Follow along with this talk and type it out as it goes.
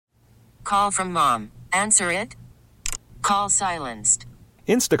call from mom. Answer it. Call silenced.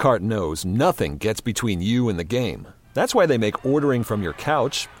 Instacart knows nothing gets between you and the game. That's why they make ordering from your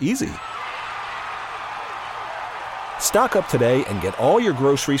couch easy. Stock up today and get all your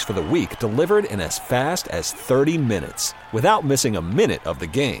groceries for the week delivered in as fast as 30 minutes without missing a minute of the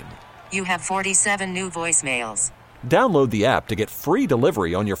game. You have 47 new voicemails. Download the app to get free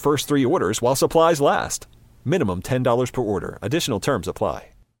delivery on your first 3 orders while supplies last. Minimum $10 per order. Additional terms apply.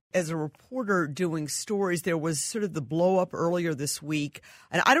 As a reporter doing stories, there was sort of the blow up earlier this week.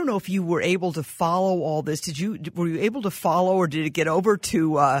 And I don't know if you were able to follow all this. Were you able to follow, or did it get over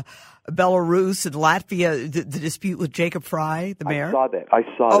to Belarus and Latvia, the dispute with Jacob Fry, the mayor? I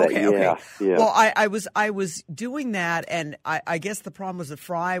saw that. Yeah. Well, I was doing that, and I guess the problem was that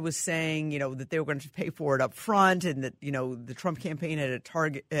Fry was saying, that they were going to pay for it up front, and that, the Trump campaign had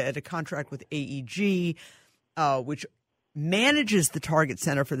a contract with AEG, which manages the Target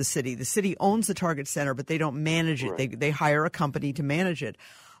Center for the city. The city owns the Target Center, but they don't manage it. Right. They hire a company to manage it.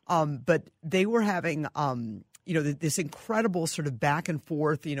 But they were having, this incredible sort of back and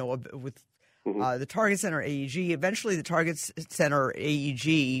forth, with the Target Center AEG. Eventually, the Target Center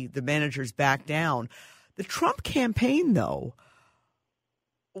AEG, the managers backed down. The Trump campaign, though,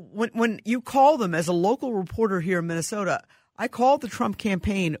 when you call them as a local reporter here in Minnesota, I called the Trump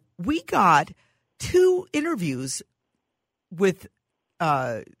campaign. We got 2 interviews with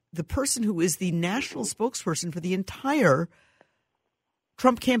the person who is the national spokesperson for the entire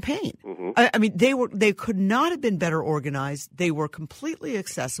Trump campaign. I mean, they could not have been better organized. They were completely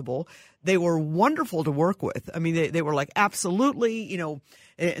accessible. They were wonderful to work with. I mean, they were like, absolutely,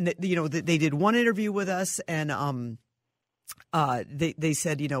 and they did one interview with us, and they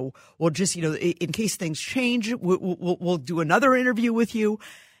said, well, just, in case things change, we'll do another interview with you.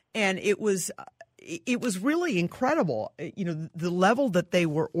 And it was really incredible, the level that they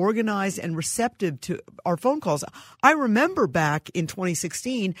were organized and receptive to our phone calls. I remember back in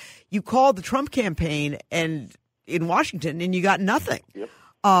 2016, you called the Trump campaign and in Washington and you got nothing. Yep.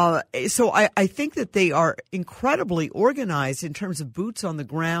 So I think that they are incredibly organized in terms of boots on the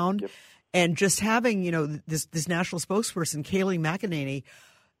ground. Yep. And just having, this national spokesperson, Kayleigh McEnany,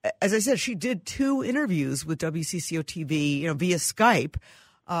 as I said, she did 2 interviews with WCCO TV, via Skype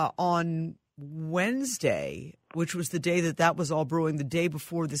on Wednesday, which was the day that was all brewing, the day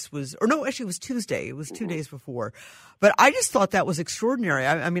before this was, or no, actually it was Tuesday. It was 2 days before. But I just thought that was extraordinary.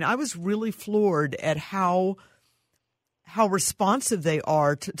 I mean, I was really floored at how responsive they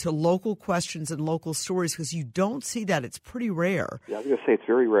are to local questions and local stories, because you don't see that. It's pretty rare. Yeah, I was going to say it's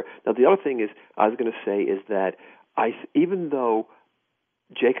very rare. Now, the other thing I was going to say is that even though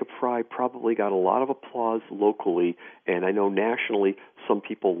Jacob Fry probably got a lot of applause locally, and I know nationally some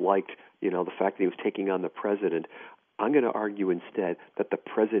people liked, the fact that he was taking on the president, I'm going to argue instead that the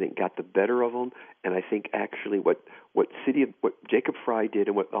president got the better of him, and I think actually what Jacob Fry did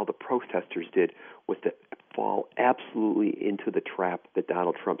and what all the protesters did was to fall absolutely into the trap that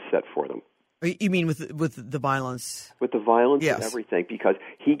Donald Trump set for them. You mean with the violence? With the violence, yes. And everything, because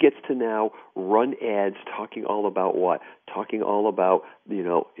he gets to now run ads talking all about what? Talking all about,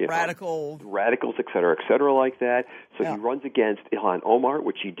 radicals, et cetera, like that. So He runs against Ilhan Omar,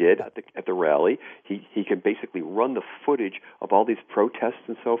 which he did at the rally. He can basically run the footage of all these protests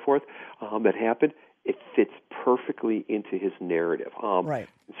and so forth that happened. It fits perfectly into his narrative. Right.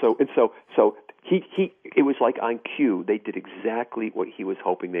 So he it was like on cue. They did exactly what he was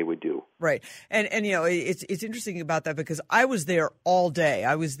hoping they would do. Right. And it's interesting about that, because I was there all day.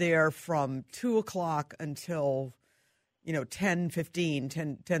 I was there from 2:00 until 10:15,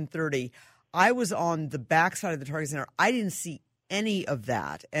 10:30. I was on the backside of the Target Center. I didn't see any of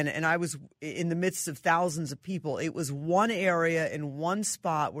that. And I was in the midst of thousands of people. It was one area in one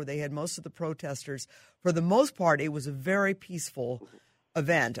spot where they had most of the protesters. For the most part, it was a very peaceful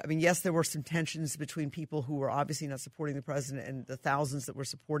event. I mean, yes, there were some tensions between people who were obviously not supporting the president and the thousands that were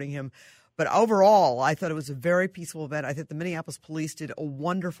supporting him. But overall, I thought it was a very peaceful event. I think the Minneapolis police did a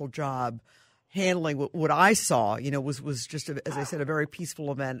wonderful job handling what I saw, was just, as I said, a very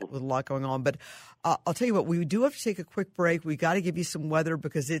peaceful event with a lot going on. But I'll tell you what, we do have to take a quick break. We got to give you some weather,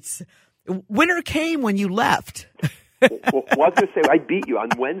 because winter came when you left. Well, I was going to say, I beat you on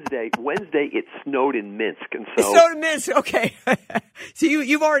Wednesday. Wednesday, it snowed in Minsk, and so it snowed in Minsk. Okay, so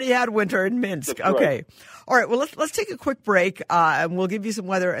you've already had winter in Minsk. That's okay, right. All right. Well, let's take a quick break, and we'll give you some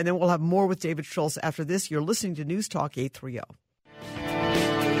weather, and then we'll have more with David Schultz after this. You're listening to News Talk 830.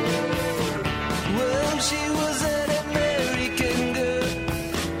 Well, she was an American girl,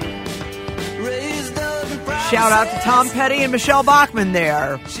 raised up. Shout out to Tom Petty and Michelle Bachman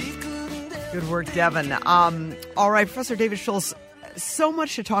there. Good work, Devin. All right, Professor David Schultz, So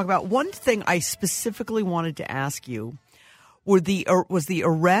much to talk about. One thing I specifically wanted to ask you was the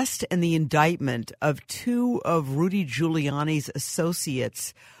arrest and the indictment of two of Rudy Giuliani's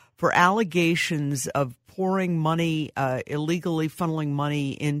associates for allegations of pouring money, illegally funneling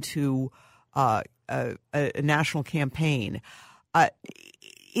money into a national campaign.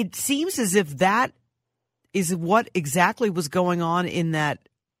 It seems as if that is what exactly was going on in that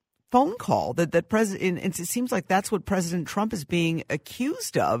phone call. That president, and it seems like that's what President Trump is being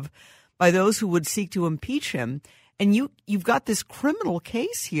accused of by those who would seek to impeach him. And you've got this criminal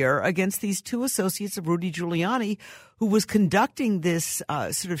case here against these two associates of Rudy Giuliani, who was conducting this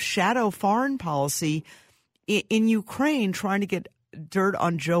sort of shadow foreign policy in Ukraine, trying to get dirt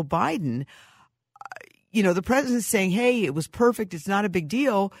on Joe Biden. The president's saying, hey, it was perfect, it's not a big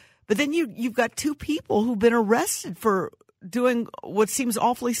deal. But then you've got two people who've been arrested for doing what seems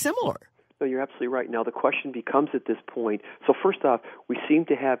awfully similar. No, you're absolutely right. Now, the question becomes at this point, so first off, we seem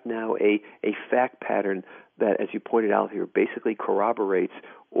to have now a fact pattern that, as you pointed out here, basically corroborates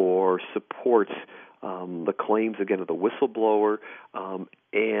or supports the claims, again, of the whistleblower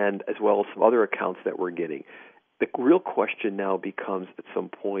and as well as some other accounts that we're getting. The real question now becomes, at some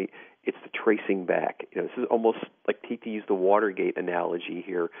point, it's the tracing back. This is almost like, to use the Watergate analogy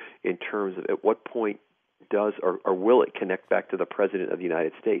here, in terms of at what point does or will it connect back to the President of the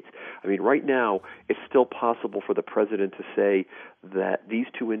United States? I mean, right now, it's still possible for the President to say that these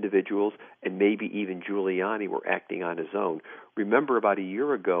two individuals, and maybe even Giuliani, were acting on his own. Remember about a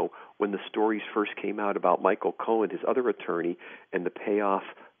year ago when the stories first came out about Michael Cohen, his other attorney, and the payoff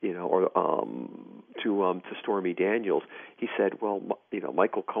to Stormy Daniels, he said, well,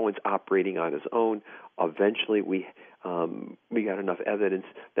 Michael Cohen's operating on his own. Eventually, we got enough evidence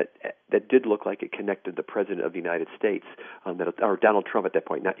that did look like it connected the President of the United States, or Donald Trump at that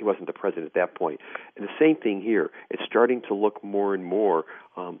point. He wasn't the President at that point. And the same thing here. It's starting to look more and more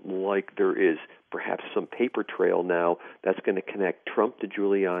like there is perhaps some paper trail now that's going to connect Trump to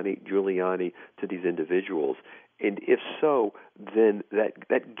Giuliani to these individuals. And if so, then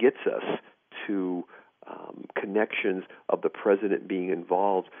that gets us to connections of the president being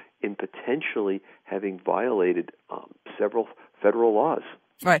involved in potentially having violated several federal laws.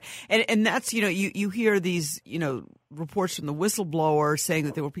 Right. And that's, you hear these, reports from the whistleblower saying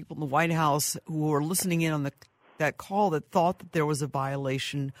that there were people in the White House who were listening in on that call that thought that there was a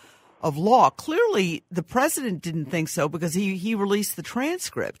violation of law. Clearly, the president didn't think so because he released the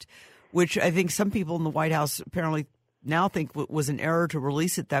transcript, which I think some people in the White House apparently now think was an error to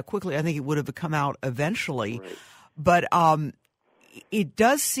release it that quickly. I think it would have come out eventually. Right. But it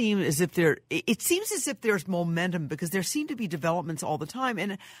does seem as if there's momentum because there seem to be developments all the time.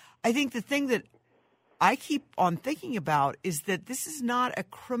 And I think the thing that I keep on thinking about is that this is not a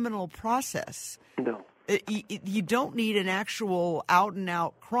criminal process. No. You don't need an actual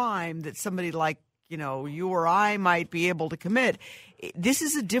out-and-out crime that somebody like, you or I might be able to commit. This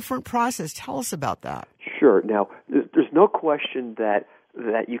is a different process. Tell us about that. Sure. Now, there's no question that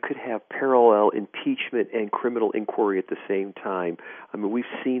you could have parallel impeachment and criminal inquiry at the same time. I mean, we've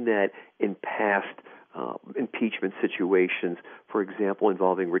seen that in past impeachment situations, for example,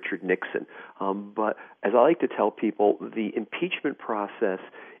 involving Richard Nixon. But as I like to tell people, the impeachment process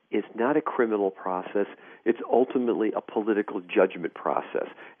is not a criminal process. It's ultimately a political judgment process.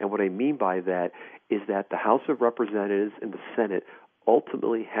 And what I mean by that is that the House of Representatives and the Senate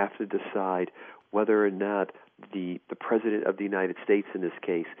ultimately have to decide whether or not the President of the United States, in this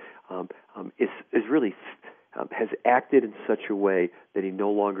case, is really has acted in such a way that he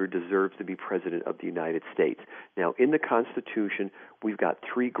no longer deserves to be President of the United States. Now, in the Constitution, we've got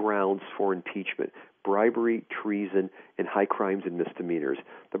three grounds for impeachment: bribery, treason, and high crimes and misdemeanors.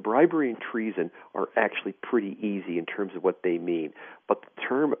 The bribery and treason are actually pretty easy in terms of what they mean. But the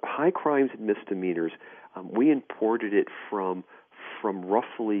term high crimes and misdemeanors, we imported it from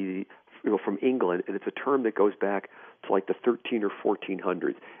roughly from England, and it's a term that goes back to like the 13 or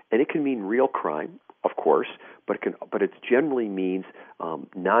 1400s. And it can mean real crime, of course, but it generally means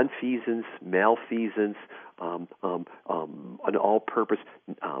nonfeasance, malfeasance, an all-purpose,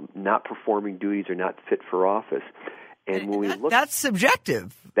 not performing duties or not fit for office. And when we look, that's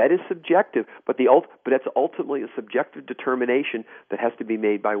subjective. That is subjective, but that's ultimately a subjective determination that has to be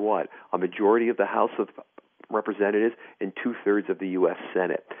made by what? A majority of the House of Representatives and 2/3 of the U.S.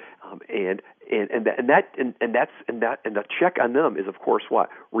 Senate, and the check on them is, of course, what?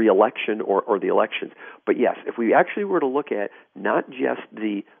 Re-election or the elections. But yes, if we actually were to look at not just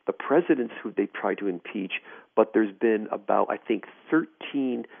the presidents who they tried to impeach, but there's been about, I think,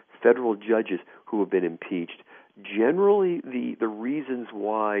 13 federal judges who have been impeached. Generally, the reasons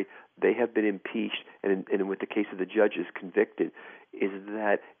why they have been impeached, and with the case of the judges convicted, is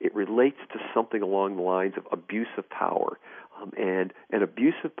that it relates to something along the lines of abuse of power. And an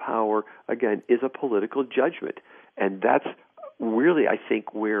abuse of power, again, is a political judgment. And that's really, I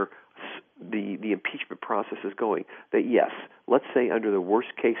think, where the impeachment process is going. That, yes, let's say under the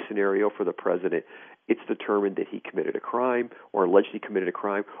worst-case scenario for the president, it's determined that he committed a crime or allegedly committed a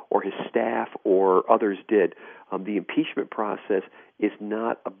crime or his staff or others did. The impeachment process is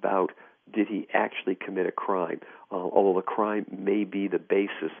not about did he actually commit a crime, although the crime may be the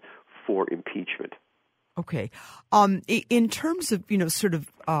basis for impeachment. Okay. In terms of, sort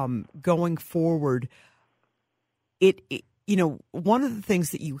of going forward, one of the things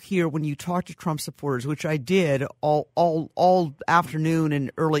that you hear when you talk to Trump supporters, which I did all afternoon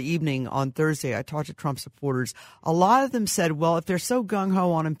and early evening on Thursday, I talked to Trump supporters. A lot of them said, well, if they're so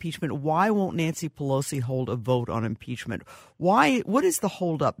gung-ho on impeachment, why won't Nancy Pelosi hold a vote on impeachment? What is the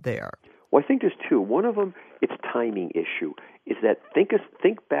holdup there? Well, I think there's two. One of them, it's timing issue, is that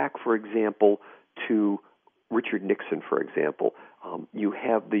think back, for example, to Richard Nixon, for example. You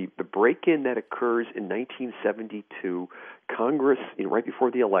have the break-in that occurs in 1972. Congress, right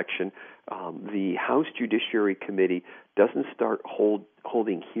before the election, the House Judiciary Committee doesn't start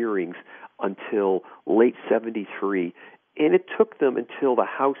holding hearings until late 73, and it took them until the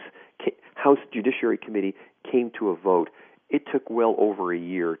House Judiciary Committee came to a vote. It took well over a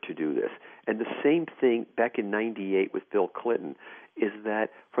year to do this. And the same thing back in 98 with Bill Clinton is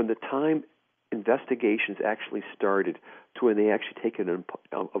that from the time investigations actually started to when they actually take a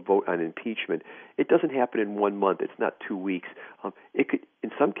vote on impeachment, it doesn't happen in 1 month. It's not 2 weeks. It could,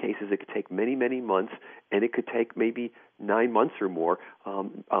 in some cases, it could take many, many months, and it could take maybe 9 months or more,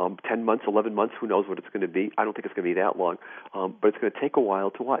 10 months, 11 months. Who knows what it's going to be? I don't think it's going to be that long, but it's going to take a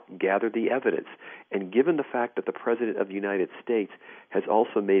while to gather the evidence. And given the fact that the President of the United States has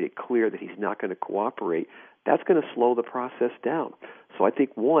also made it clear that he's not going to cooperate, that's going to slow the process down. So I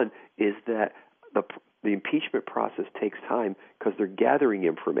think one is that the impeachment process takes time because they're gathering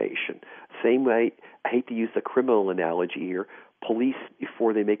information. Same way, I hate to use the criminal analogy here, police,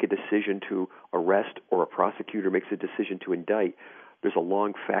 before they make a decision to arrest or a prosecutor makes a decision to indict, there's a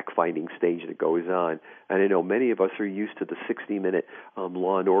long fact-finding stage that goes on. And I know many of us are used to the 60-minute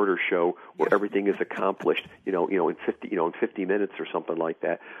Law and Order show where everything is accomplished, in 50 minutes or something like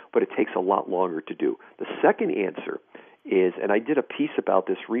that. But it takes a lot longer to do. The second answer is, and I did a piece about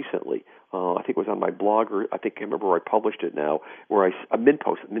this recently. I think it was on my blog, or I can't remember where I published it now. Where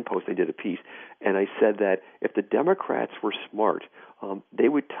Minpost, I did a piece, and I said that if the Democrats were smart, they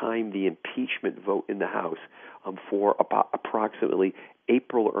would time the impeachment vote in the House for about approximately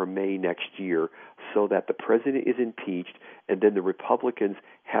April or May next year, so that the president is impeached, and then the Republicans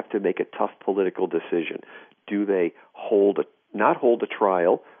have to make a tough political decision. Do they not hold a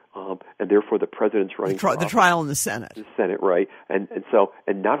trial? And therefore the president's running for office. The trial in the Senate. The Senate, right. And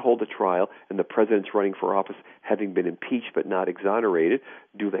not hold a trial, and the president's running for office having been impeached but not exonerated.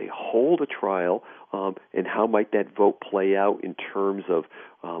 Do they hold a trial, and how might that vote play out in terms of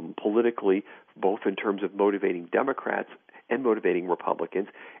politically, both in terms of motivating Democrats and motivating Republicans?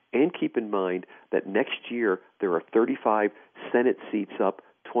 And keep in mind that next year there are 35 Senate seats up,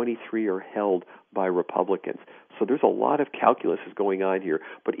 23 are held by Republicans. So there's a lot of calculus is going on here.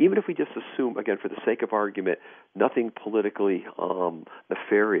 But even if we just assume, again, for the sake of argument, nothing politically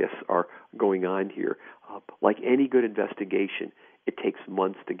nefarious are going on here, like any good investigation, it takes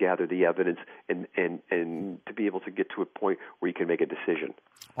months to gather the evidence and to be able to get to a point where you can make a decision.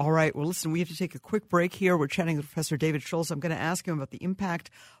 All right. Well, listen, we have to take a quick break here. We're chatting with Professor David Schultz. I'm going to ask him about the impact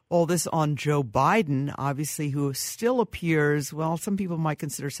of all this on Joe Biden, obviously, who still appears, well, some people might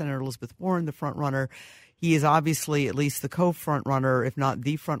consider Senator Elizabeth Warren the front runner. He is obviously at least the co-front runner, if not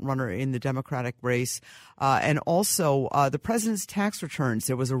the front runner in the Democratic race. And also the president's tax returns.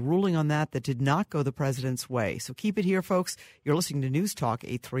 There was a ruling on that did not go the president's way. So keep it here, folks. You're listening to News Talk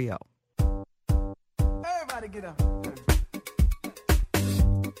 830. Everybody get up.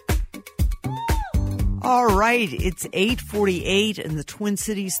 All right, it's 8:48 in the Twin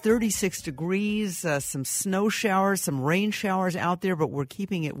Cities, 36 degrees, some snow showers, some rain showers out there, but we're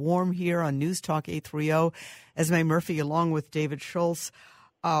keeping it warm here on News Talk 830. Esme Murphy, along with David Schultz,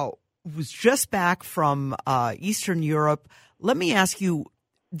 was just back from Eastern Europe. Let me ask you,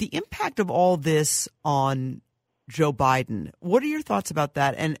 the impact of all this on Joe Biden, what are your thoughts about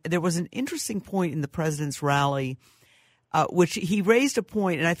that? And there was an interesting point in the president's rally, which he raised a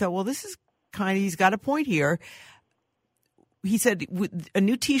point, and I thought, well, this is he's got a point here. He said a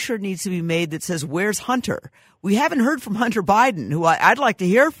new T-shirt needs to be made that says, "Where's Hunter?" We haven't heard from Hunter Biden, who I'd like to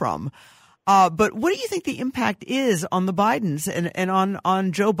hear from. But what do you think the impact is on the Bidens and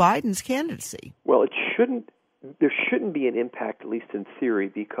on Joe Biden's candidacy? Well, it shouldn't there shouldn't be an impact, at least in theory,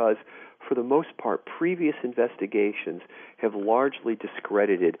 because for the most part, previous investigations have largely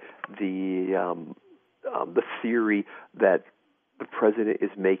discredited the theory that the president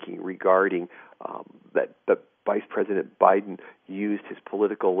is making regarding that Vice President Biden used his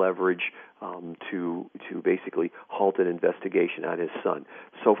political leverage to basically halt an investigation on his son.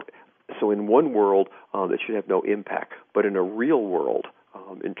 So in one world, it should have no impact, but in a real world,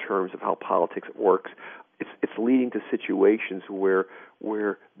 in terms of how politics works, it's leading to situations where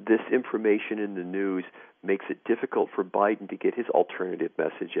this information in the news makes it difficult for Biden to get his alternative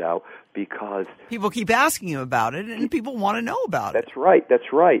message out because people keep asking him about it, and people want to know about it.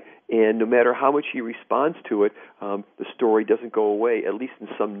 That's right. And no matter how much he responds to it, the story doesn't go away. At least in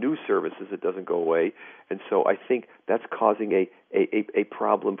some news services, it doesn't go away. And so I think that's causing a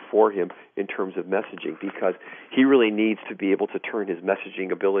problem for him in terms of messaging, because he really needs to be able to turn his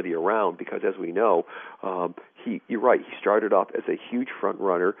messaging ability around, because as we know, you're right, he started off as a huge front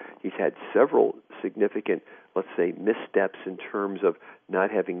runner. He's had several significant, let's say, missteps in terms of not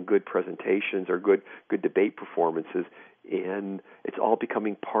having good presentations or good debate performances, and it's all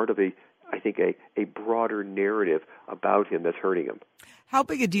becoming part of a broader narrative about him that's hurting him. How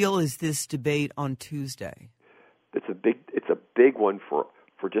big a deal is this debate on Tuesday? It's a big one for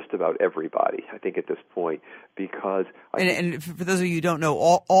just about everybody, I think, at this point, because and for those of you who don't know,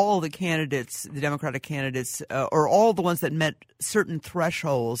 all the candidates, the Democratic candidates, or all the ones that met certain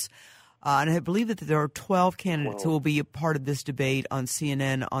thresholds, and I believe that there are 12 candidates who will be a part of this debate on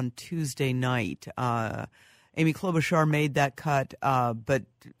CNN on Tuesday night. Amy Klobuchar made that cut, but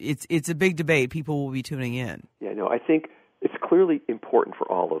it's a big debate. People will be tuning in. Yeah, no, I think it's clearly important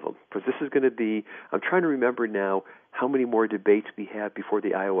for all of them, because this is going to be, I'm trying to remember now how many more debates we have before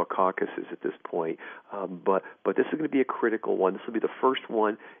the Iowa caucuses at this point, but this is going to be a critical one. This will be the first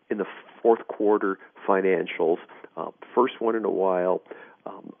one in the fourth quarter financials, first one in a while.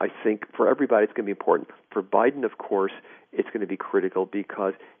 I think for everybody it's going to be important. For Biden, of course, it's going to be critical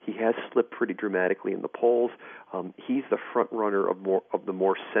because he has slipped pretty dramatically in the polls. He's the front runner of the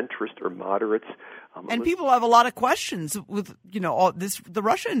more centrist or moderates. And people have a lot of questions with all this, the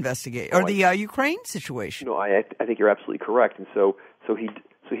Russia investigation or the Ukraine situation. No, I think you're absolutely correct, and so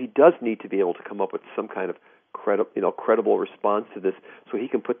he does need to be able to come up with some kind of credible response to this, so he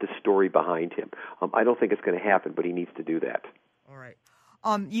can put this story behind him. I don't think it's going to happen, but he needs to do that. All right.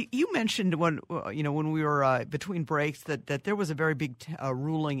 You mentioned when we were between breaks that there was a very big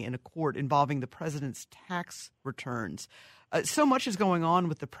ruling in a court involving the president's tax returns. So much is going on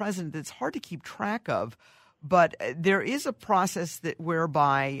with the president that it's hard to keep track of, but there is a process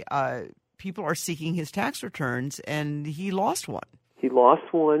whereby people are seeking his tax returns, and he lost one. He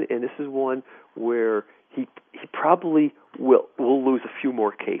lost one, and this is one where he probably will lose a few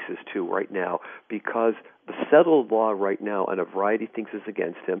more cases too right now, because the settled law right now on a variety of things is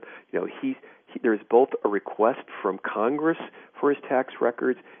against him. There's both a request from Congress for his tax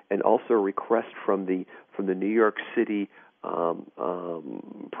records and also a request from the New York City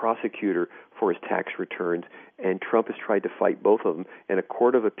prosecutor for his tax returns, and Trump has tried to fight both of them. And a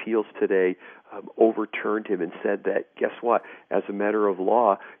court of appeals today overturned him and said that, guess what? As a matter of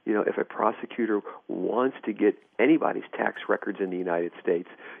law, if a prosecutor wants to get anybody's tax records in the United States,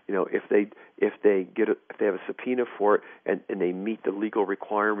 if they have a subpoena for it and they meet the legal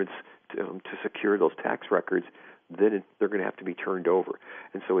requirements to secure those tax records, then they're going to have to be turned over.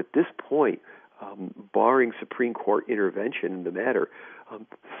 And so at this point, barring Supreme Court intervention in the matter,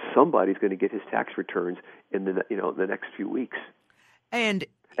 somebody's going to get his tax returns in the next few weeks. And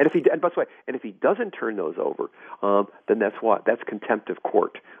if he doesn't turn those over, then that's contempt of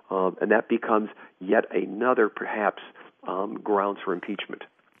court, and that becomes yet another perhaps grounds for impeachment.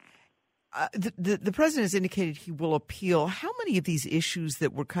 The president has indicated he will appeal. How many of these issues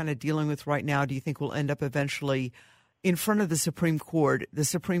that we're kind of dealing with right now do you think will end up eventually in front of the Supreme Court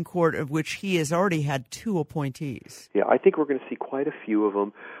of which he has already had 2 appointees? Yeah, I think we're going to see quite a few of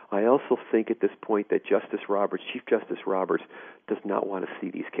them. I also think at this point that Chief Justice Roberts, does not want to see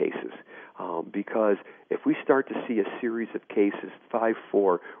these cases, because if we start to see a series of cases,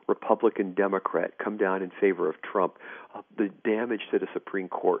 5-4, Republican-Democrat, come down in favor of Trump, the damage to the Supreme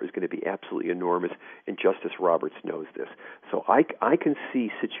Court is going to be absolutely enormous, and Justice Roberts knows this. So I can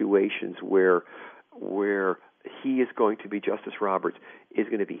see situations where he is going to be, Justice Roberts is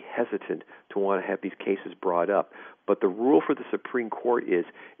going to be hesitant to want to have these cases brought up. But the rule for the Supreme Court is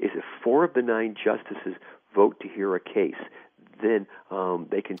if 4 of the 9 justices vote to hear a case, then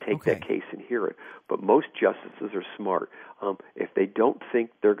they can take that case and hear it. But most justices are smart. If they don't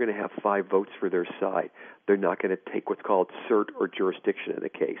think they're going to have 5 votes for their side, they're not going to take what's called cert or jurisdiction in the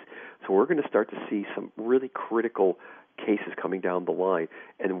case. So we're going to start to see some really critical cases coming down the line.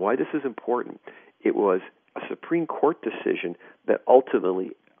 And why this is important, it was a Supreme Court decision that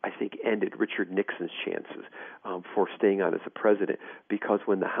ultimately, I think, ended Richard Nixon's chances for staying on as a president, because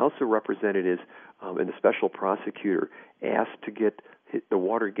when the House of Representatives and the special prosecutor asked to get the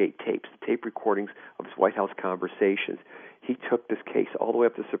Watergate tapes, the tape recordings of his White House conversations, he took this case all the way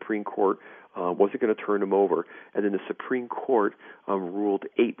up to the Supreme Court, wasn't going to turn him over, and then the Supreme Court ruled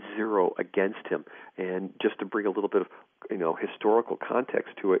 8-0 against him. And just to bring a little bit of historical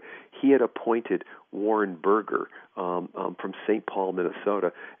context to it, he had appointed Warren Burger from St. Paul,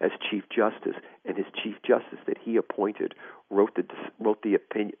 Minnesota, as Chief Justice, and his Chief Justice that he appointed wrote the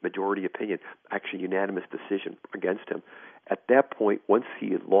opinion, majority opinion, actually unanimous decision against him. At that point, once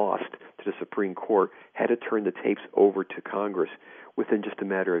he had lost to the Supreme Court, had to turn the tapes over to Congress. Within just a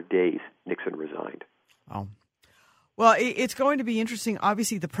matter of days, Nixon resigned. Oh. Well, it's going to be interesting.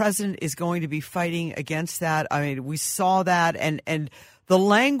 Obviously, the president is going to be fighting against that. I mean, we saw that. And the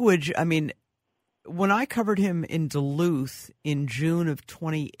language, I mean, when I covered him in Duluth in June of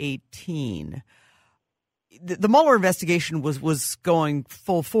 2018, the Mueller investigation was going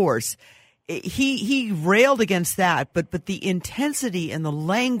full force. He railed against that, but the intensity and the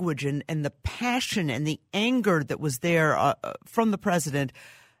language and the passion and the anger that was there from the president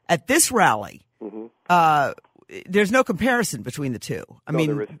at this rally, there's no comparison between the two. I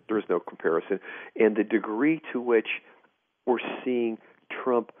mean, there is no comparison, and the degree to which we're seeing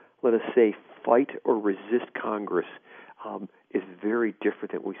Trump, let us say, fight or resist Congress is very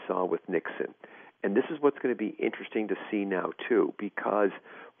different than we saw with Nixon. And this is what's going to be interesting to see now, too, because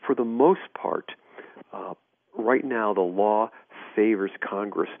for the most part, right now the law favors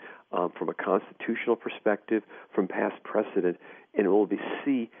Congress from a constitutional perspective, from past precedent, and we'll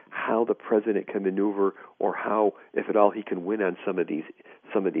see how the president can maneuver, or how, if at all, he can win on some of these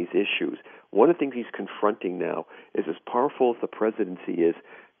issues. One of the things he's confronting now is, as powerful as the presidency is,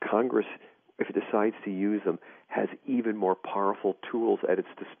 Congress, if it decides to use them, has even more powerful tools at its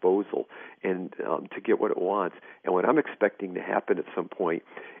disposal and to get what it wants. And what I'm expecting to happen at some point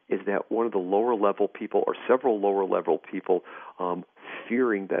is that one of the lower-level people, or several lower-level people,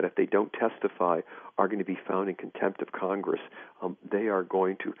 fearing that if they don't testify, are going to be found in contempt of Congress, they are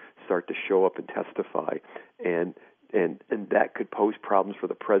going to start to show up and testify. And that could pose problems for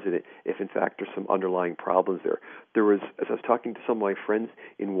the president if, in fact, there's some underlying problems there. There was, as I was talking to some of my friends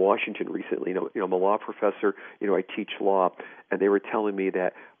in Washington recently, I'm a law professor, I teach law, and they were telling me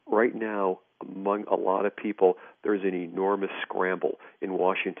that right now, among a lot of people, there's an enormous scramble in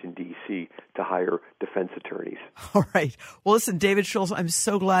Washington, D.C. to hire defense attorneys. All right. Well, listen, David Schultz, I'm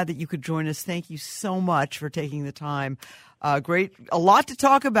so glad that you could join us. Thank you so much for taking the time. Great. A lot to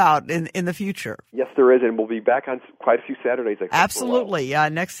talk about in the future. Yes, there is, and we'll be back on quite a few Saturdays. I think. Absolutely.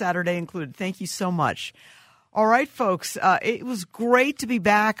 Next Saturday included. Thank you so much. All right, folks. It was great to be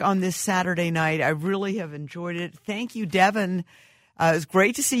back on this Saturday night. I really have enjoyed it. Thank you, Devin. It was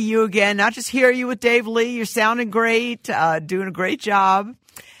great to see you again, not just hear you with Dave Lee. You're sounding great, doing a great job.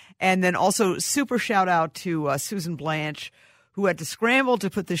 And then also super shout out to Susan Blanche, who had to scramble to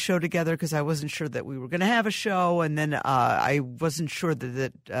put this show together because I wasn't sure that we were going to have a show. And then I wasn't sure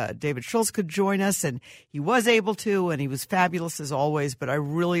that David Schultz could join us, and he was able to, and he was fabulous as always. But I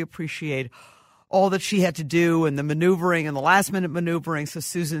really appreciate all that she had to do and the maneuvering and the last-minute maneuvering. So,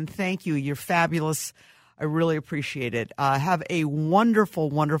 Susan, thank you. You're fabulous. I really appreciate it. Have a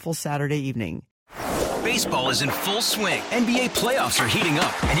wonderful, wonderful Saturday evening. Baseball is in full swing. NBA playoffs are heating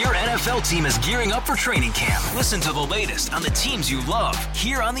up, and your NFL team is gearing up for training camp. Listen to the latest on the teams you love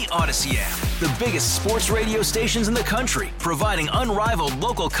here on the Odyssey app. The biggest sports radio stations in the country, providing unrivaled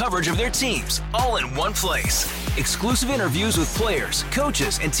local coverage of their teams, all in one place. Exclusive interviews with players,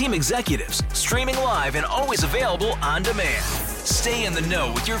 coaches, and team executives, streaming live and always available on demand. Stay in the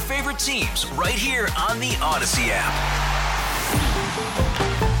know with your favorite teams right here on the Odyssey app.